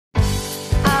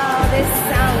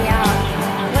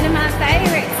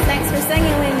Sing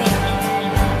it with me.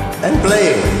 And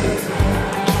play.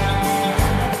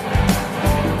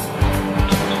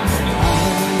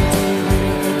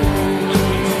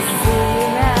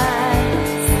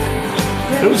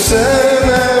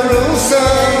 Rosanna,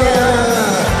 Rosanna,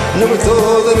 never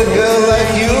thought that a girl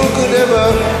like you could ever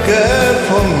care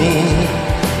for me.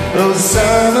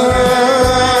 Rosanna,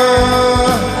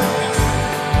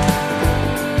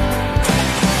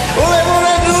 all I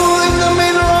wanna do in the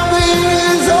middle of the evening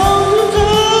is all the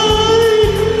time.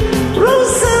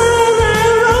 Rosanna,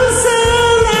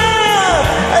 Rosanna,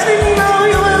 I didn't know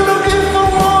you were looking for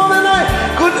more than I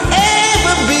could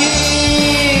ever be.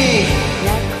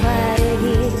 Not quite a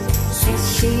year since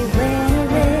she went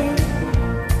away.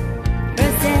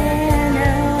 Rosanna,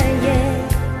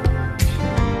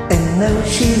 yeah. And now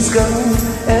she's gone,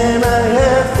 and I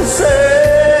have to say,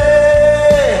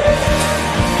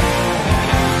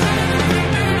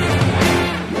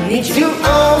 need you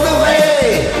all the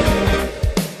way.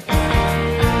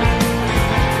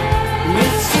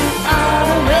 Need you all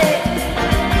the way.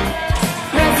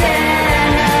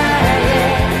 Rosanna,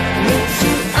 yeah. Need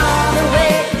you all the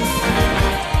way.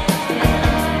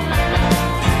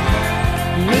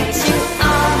 Need you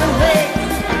all the way.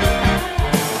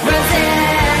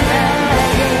 Rosanna,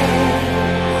 yeah.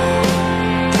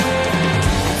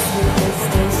 To the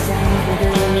station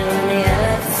with you on the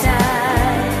other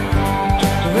side.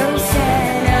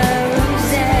 Rosanna,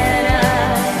 Rosanna,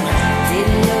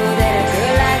 didn't know that a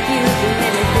girl like you could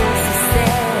never be so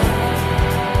sad.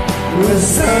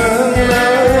 Rosanna,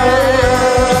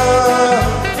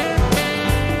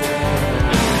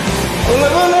 all I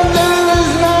wanna do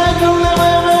is like to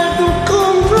never have to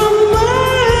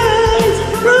compromise.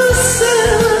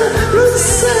 Rosanna,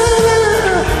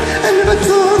 Rosanna, I never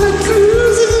thought that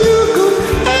losing you could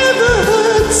ever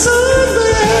hurt so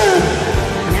bad.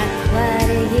 Not quite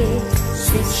a year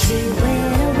since she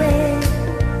went away.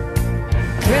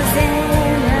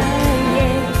 Rosanna,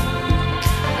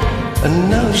 yeah. And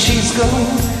now she's gone,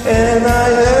 and I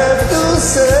have to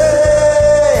say,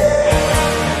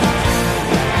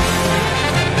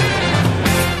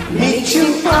 meet you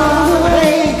all the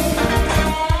way.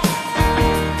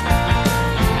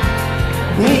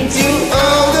 Meet you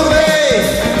all the way.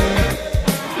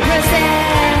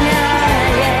 Rosanna,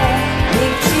 yeah.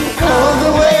 Need you All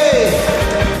the way.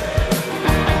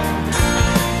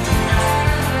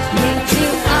 need you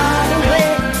all the way.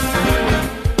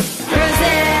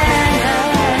 Rosanna,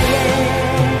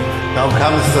 yeah. Now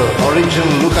comes the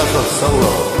original Lucas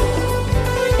solo.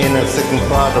 In the second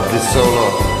part of this solo,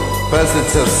 first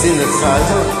it's a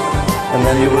synthesizer, and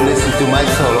then you will listen to my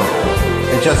solo.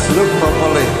 And just look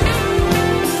properly.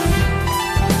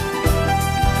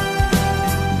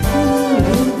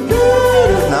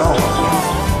 Now.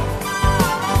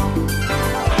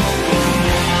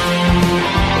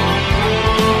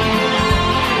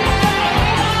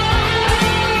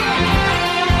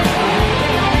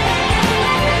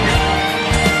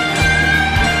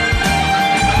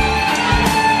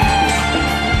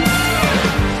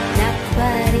 Not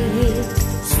quite a year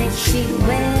since she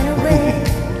went away.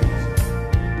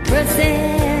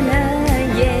 Rosanna,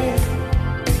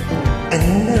 yeah. And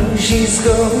now she's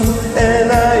gone, and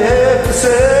I have to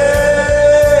say,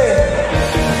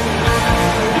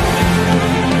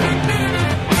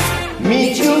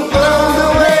 meet you all the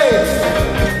way.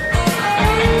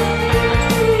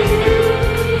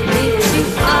 Need you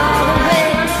all the way.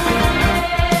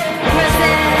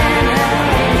 Rosanna,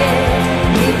 yeah.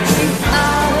 Need you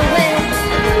all the way.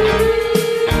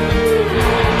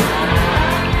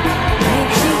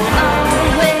 Need you all the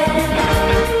way.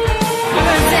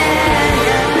 Rosanna,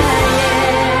 yeah.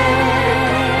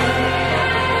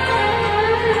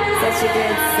 Such a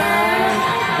good song.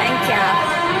 Thank you.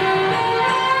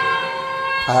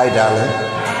 Hi,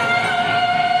 darling.